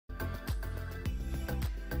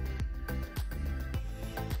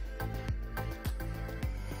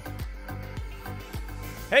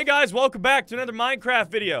Hey guys, welcome back to another Minecraft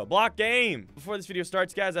video. Block game. Before this video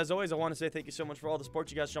starts, guys, as always, I want to say thank you so much for all the support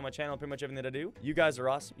you guys show on my channel, pretty much everything that I do. You guys are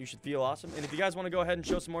awesome. You should feel awesome. And if you guys want to go ahead and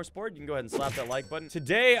show some more support, you can go ahead and slap that like button.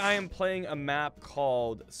 Today, I am playing a map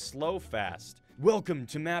called SlowFAST. Welcome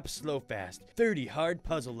to map SlowFAST. 30 hard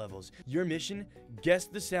puzzle levels. Your mission, guess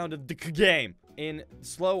the sound of the game in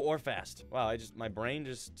slow or fast. Wow, my brain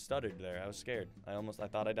just stuttered there. I was scared. I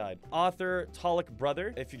thought I died. Author Talik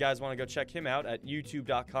Brother. If you guys want to go check him out at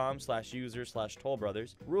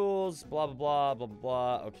youtube.com/user/tollbrothers. Rules, blah, blah, blah, blah,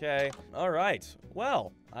 blah. Okay. All right.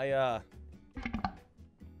 Well, oh,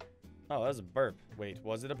 that was a burp. Wait,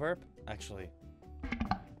 was it a burp? Actually.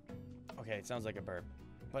 Okay, it sounds like a burp.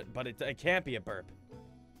 But it can't be a burp.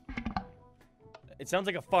 It sounds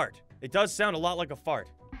like a fart. It does sound a lot like a fart.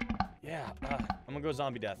 Yeah, I'm gonna go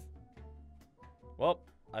zombie death. Well,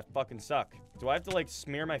 I fucking suck. Do I have to, like,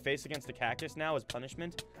 smear my face against a cactus now as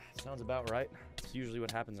punishment? Sounds about right. It's usually what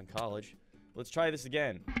happens in college. Let's try this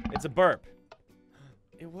again. It's a burp.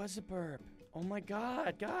 It was a burp. Oh my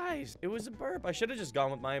god, guys. It was a burp. I should have just gone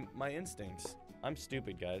with my instincts. I'm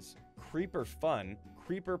stupid, guys. Creeper fun.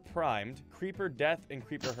 Creeper primed. Creeper death and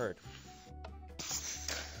creeper hurt.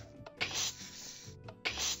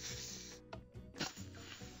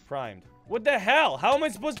 Primed. What the hell? How am I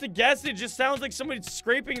supposed to guess it? It just sounds like somebody's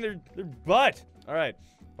scraping their butt. Alright,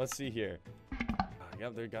 let's see here.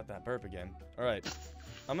 Yep, they got that burp again. Alright,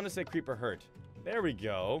 I'm gonna say creeper hurt. There we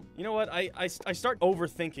go. You know what? I start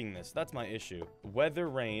overthinking this. That's my issue. Weather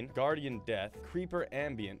rain, guardian death, creeper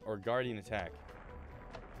ambient, or guardian attack.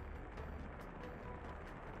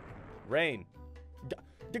 Rain.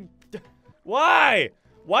 Why?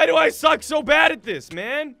 Why do I suck so bad at this,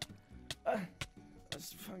 man?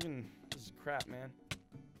 This is crap, man.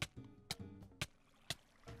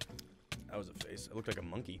 That was a face. It looked like a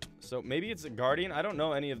monkey. So maybe it's a guardian. I don't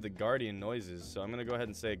know any of the guardian noises, so I'm gonna go ahead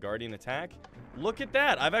and say guardian attack. Look at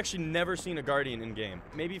that. I've actually never seen a guardian in game.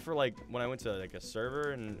 Maybe for, like, when I went to, like, a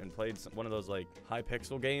server and played one of those, like, high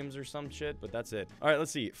pixel games or some shit, but that's it. All right,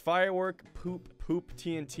 let's see. Firework, poop,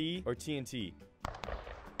 TNT, or TNT.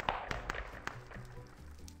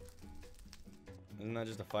 Isn't that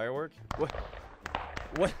just a firework?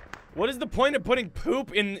 What is the point of putting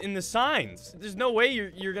poop in the signs? There's no way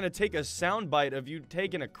you're gonna take a soundbite of you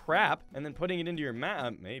taking a crap and then putting it into your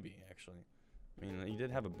map. Maybe, actually. I mean, he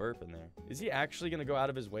did have a burp in there. Is he actually gonna go out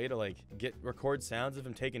of his way to, like, record sounds of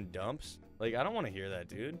him taking dumps? Like, I don't want to hear that,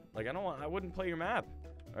 dude. Like, I wouldn't play your map.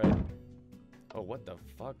 All right. Oh, what the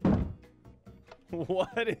fuck?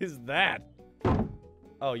 What is that?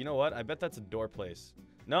 Oh, you know what? I bet that's a door place.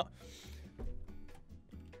 No.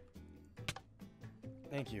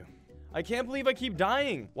 Thank you. I can't believe I keep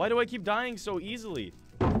dying. Why do I keep dying so easily?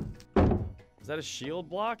 Is that a shield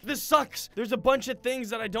block? This sucks. There's a bunch of things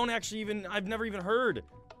that I've never even heard.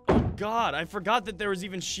 Oh god, I forgot that there was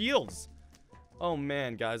even shields. Oh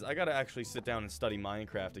man, guys, I gotta actually sit down and study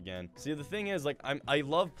Minecraft again. See, the thing is, like, I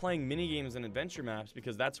love playing minigames and adventure maps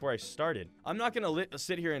because that's where I started. I'm not gonna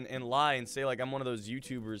sit here and lie and say, like, I'm one of those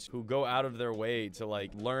YouTubers who go out of their way to,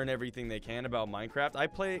 like, learn everything they can about Minecraft. I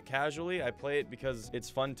play it casually. I play it because it's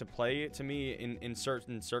fun to play to me in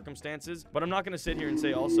certain circumstances. But I'm not gonna sit here and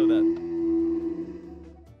say also that...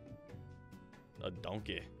 A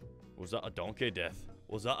donkey. Was that a donkey death?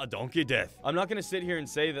 Was that a donkey death? I'm not gonna sit here and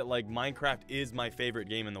say that, like, Minecraft is my favorite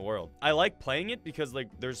game in the world. I like playing it because, like,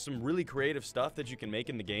 there's some really creative stuff that you can make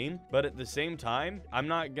in the game. But at the same time, I'm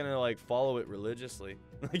not gonna, like, follow it religiously.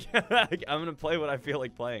 Like, I'm gonna play what I feel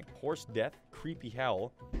like playing. Horse death, creepy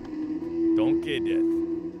howl, donkey death.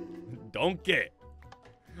 Donkey.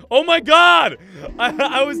 Oh my god!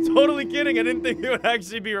 I was totally kidding. I didn't think it would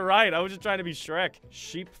actually be right. I was just trying to be Shrek.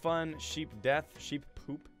 Sheep fun, sheep death, sheep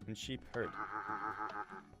poop, and sheep hurt.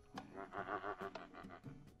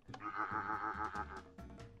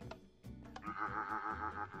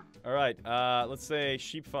 All right, let's say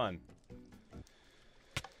sheep fun.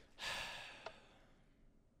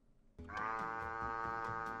 All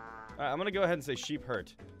right, I'm gonna go ahead and say sheep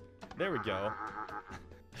hurt. There we go.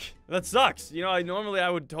 That sucks. You know, normally I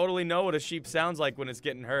would totally know what a sheep sounds like when it's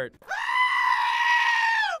getting hurt.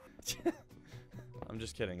 I'm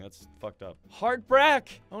just kidding. That's fucked up. Heartbrack.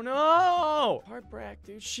 Oh no. Heartbrack,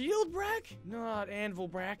 dude. Shield brack? Not anvil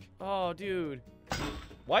brack. Oh, dude.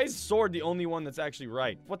 Why is sword the only one that's actually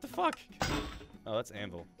right? What the fuck? Oh, that's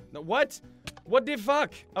anvil. No, what? What the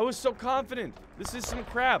fuck? I was so confident. This is some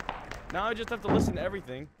crap. Now I just have to listen to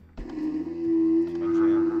everything.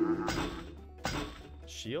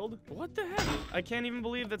 Shield? What the heck? I can't even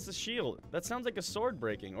believe that's a shield. That sounds like a sword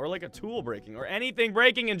breaking, or like a tool breaking, or anything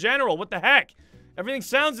breaking in general. What the heck? Everything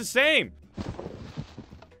sounds the same. I'm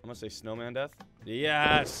gonna say snowman death.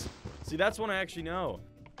 Yes. See, that's one I actually know.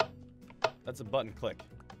 That's a button click.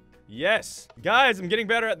 Yes. Guys, I'm getting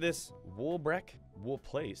better at this. Wool breck, wool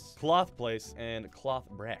place, cloth place, and cloth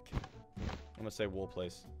breck. I'm gonna say wool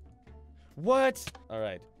place. What? All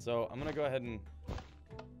right. So I'm gonna go ahead and...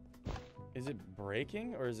 Is it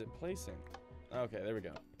breaking or is it placing? Okay, there we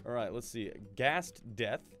go. All right, let's see. Gassed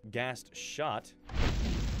death, gassed shot,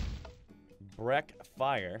 breck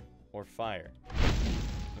fire, or fire.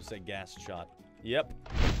 Let's say gassed shot. Yep.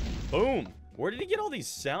 Boom. Where did he get all these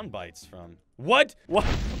sound bites from? What?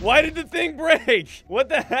 Why did the thing break? What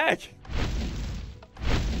the heck?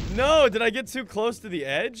 No, did I get too close to the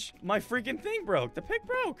edge? My freaking thing broke. The pick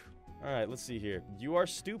broke. All right, let's see here. You are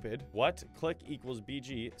stupid. What? Click equals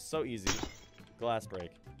BG. So easy. Glass break.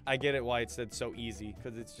 I get it why it said so easy,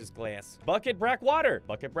 because it's just glass. Bucket brack water.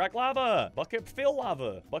 Bucket brack lava. Bucket fill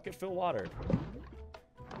lava. Bucket fill water.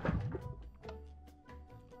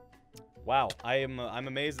 Wow, I'm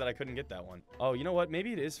amazed that I couldn't get that one. Oh, you know what?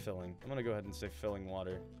 Maybe it is filling. I'm gonna go ahead and say filling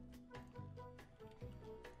water.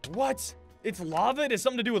 What? It's lava? It has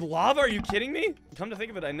something to do with lava? Are you kidding me? Come to think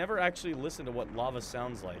of it, I never actually listened to what lava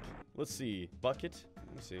sounds like. Let's see. Bucket.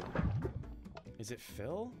 Let me see. Is it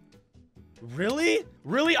fill? Really?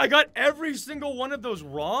 Really? I got every single one of those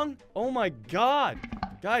wrong? Oh my god.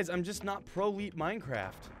 Guys, I'm just not pro elite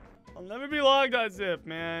Minecraft. I'll never be logged on Zip,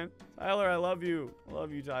 man. Tyler, I love you. I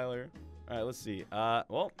love you, Tyler. All right, let's see.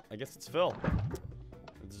 Well, I guess it's Phil.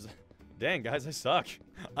 Dang, guys, I suck.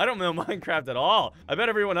 I don't know Minecraft at all. I bet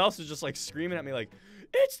everyone else is just like screaming at me like,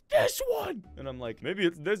 it's this one. And I'm like, maybe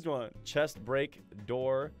it's this one. Chest break,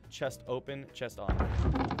 door, chest open, chest on.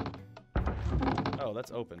 Oh,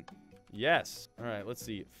 that's open. Yes. All right, let's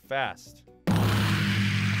see. Fast. That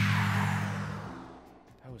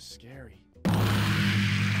was scary.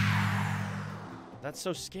 That's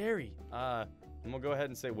so scary. I'm gonna go ahead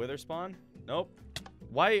and say wither spawn. Nope.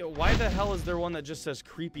 Why the hell is there one that just says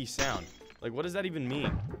creepy sound? Like, what does that even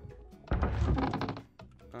mean? All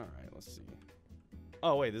right, let's see.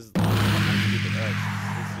 Oh, wait, this is... I'm stupid. All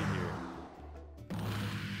right, let's see here.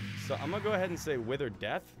 So I'm gonna go ahead and say wither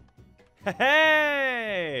death.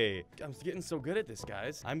 Hey! I'm getting so good at this,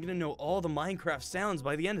 guys. I'm gonna know all the Minecraft sounds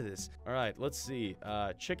by the end of this. All right, let's see.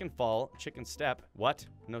 Chicken fall, chicken step. What?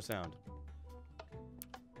 No sound.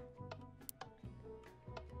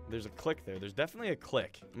 There's a click there. There's definitely a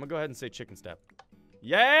click. I'm gonna go ahead and say chicken step.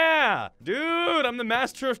 Yeah! Dude, I'm the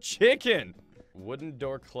master of chicken. Wooden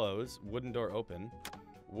door close, wooden door open,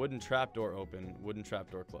 wooden trap door open, wooden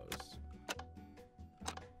trap door close.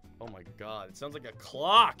 Oh my god, it sounds like a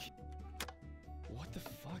clock. What the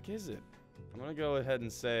fuck is it? I'm gonna go ahead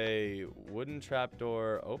and say wooden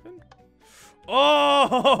trapdoor open.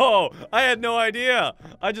 Oh, I had no idea.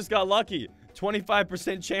 I just got lucky.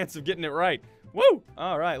 25% chance of getting it right. Woo!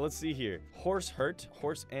 All right, let's see here. Horse hurt,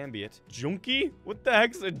 horse ambient. Junkie? What the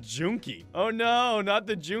heck's a junkie? Oh no, not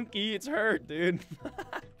the junkie. It's hurt, dude.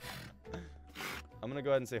 I'm gonna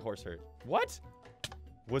go ahead and say horse hurt. What?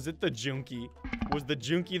 Was it the junkie? Was the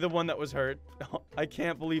junkie the one that was hurt? I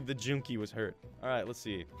can't believe the junkie was hurt. All right, let's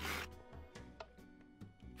see.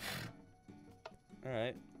 All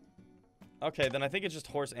right. Okay, then I think it's just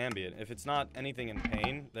horse ambient. If it's not anything in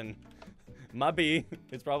pain, then maybe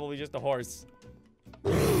it's probably just a horse.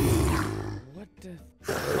 What the...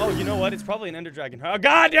 Oh, you know what? It's probably an ender dragon. Oh,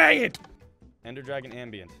 god dang it! Ender dragon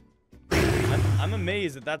ambient. I'm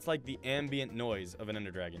amazed that that's like the ambient noise of an ender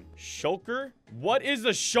dragon. Shulker? What is a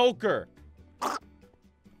shulker?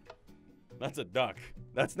 That's a duck.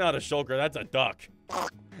 That's not a shulker. That's a duck.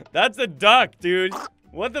 That's a duck, dude.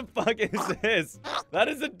 What the fuck is this? That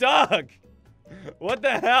is a duck. What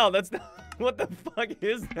the hell? That's not... What the fuck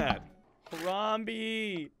is that?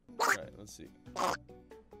 Harambe. All right, let's see.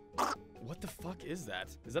 What the fuck is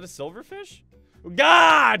that? Is that a silverfish?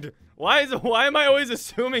 God! Why am I always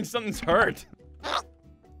assuming something's hurt?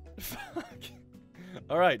 Fuck.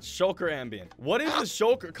 All right, shulker ambient. What is a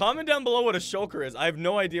shulker? Comment down below what a shulker is. I have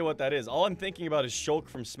no idea what that is. All I'm thinking about is Shulk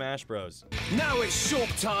from Smash Bros. Now it's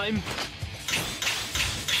Shulk time.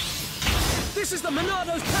 This is the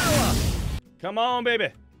Monado's power. Come on, baby.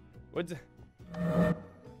 What's...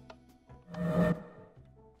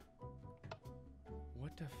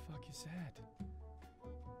 What the fuck is that?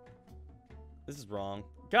 This is wrong.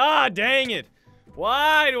 God dang it!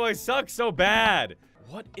 Why do I suck so bad?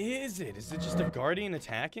 What is it? Is it just a guardian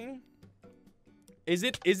attacking? Is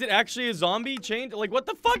it actually a zombie chained? Like, what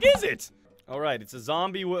the fuck is it? All right, it's a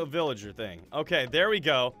zombie villager thing. Okay, there we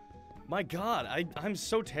go. My god, I'm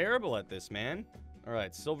so terrible at this, man. All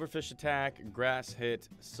right, silverfish attack, grass hit,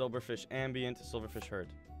 silverfish ambient, silverfish hurt.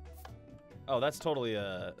 Oh, that's totally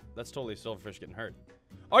a silverfish getting hurt.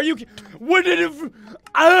 Are you... What did it...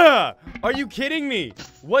 Ah! Are you kidding me?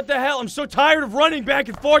 What the hell? I'm so tired of running back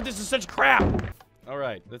and forth. This is such crap.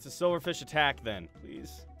 Alright, that's a silverfish attack then.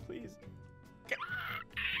 Please. Please.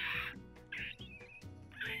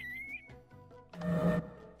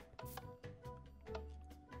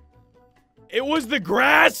 It was the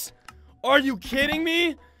grass? Are you kidding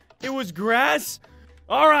me? It was grass?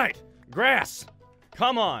 Alright, grass.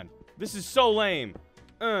 Come on. This is so lame.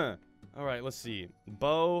 Alright, let's see.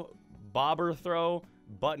 Bow, bobber throw,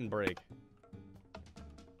 button break.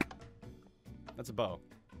 That's a bow.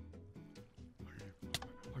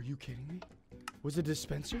 Are you kidding me? Was it a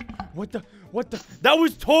dispenser? What the? That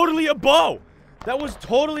was totally a bow! That was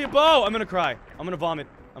totally a bow! I'm gonna cry. I'm gonna vomit.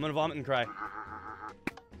 I'm gonna vomit and cry.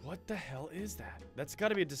 What the hell is that? That's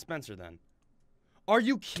gotta be a dispenser then. Are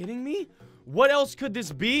you kidding me? What else could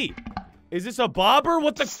this be? Is this a bobber?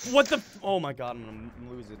 What the? Oh my god, I'm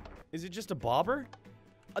gonna lose it. Is it just a bobber?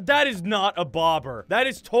 That is not a bobber. That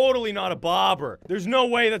is totally not a bobber. There's no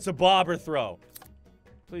way that's a bobber throw.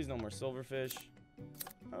 Please no more silverfish.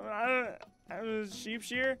 Sheep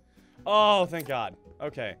shear? Oh, thank god.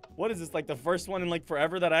 Okay. What is this, like the first one in like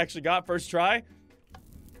forever that I actually got first try?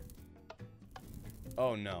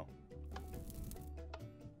 Oh no.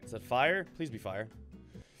 Is that fire? Please be fire.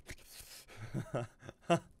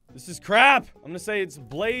 This is crap. I'm gonna say it's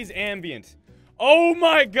blaze ambient. Oh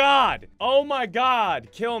my god! Oh my god!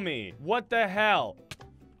 Kill me. What the hell?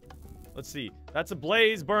 Let's see. That's a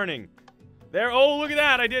blaze burning. There. Oh, look at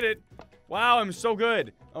that. I did it. Wow, I'm so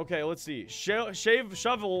good. Okay, let's see.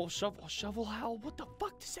 Shovel how? What the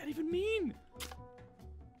fuck does that even mean?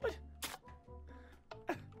 What?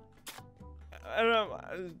 I don't know.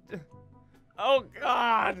 Oh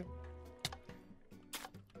god.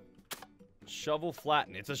 Shovel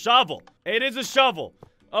flatten. It's a shovel. It is a shovel.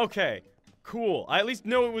 Okay. Cool. I at least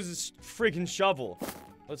know it was a freaking shovel.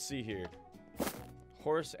 Let's see here.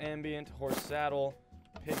 Horse ambient, horse saddle,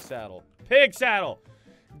 pig saddle. Pig saddle!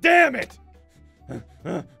 Damn it!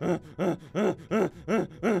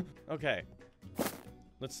 Okay.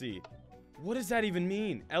 Let's see. What does that even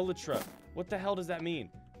mean? Elytra. What the hell does that mean?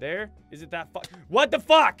 There? Is it that fuck? What the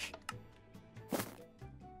fuck?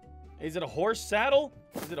 Is it a horse saddle?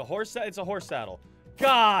 Is it a horse saddle? It's a horse saddle.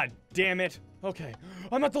 God damn it. Okay.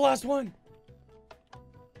 I'm at the last one.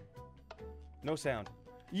 No sound.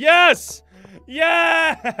 Yes!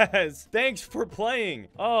 Yes! Thanks for playing.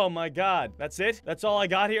 Oh my god. That's it? That's all I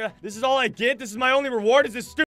got here? This is all I get? This is my only reward? Is this stupid?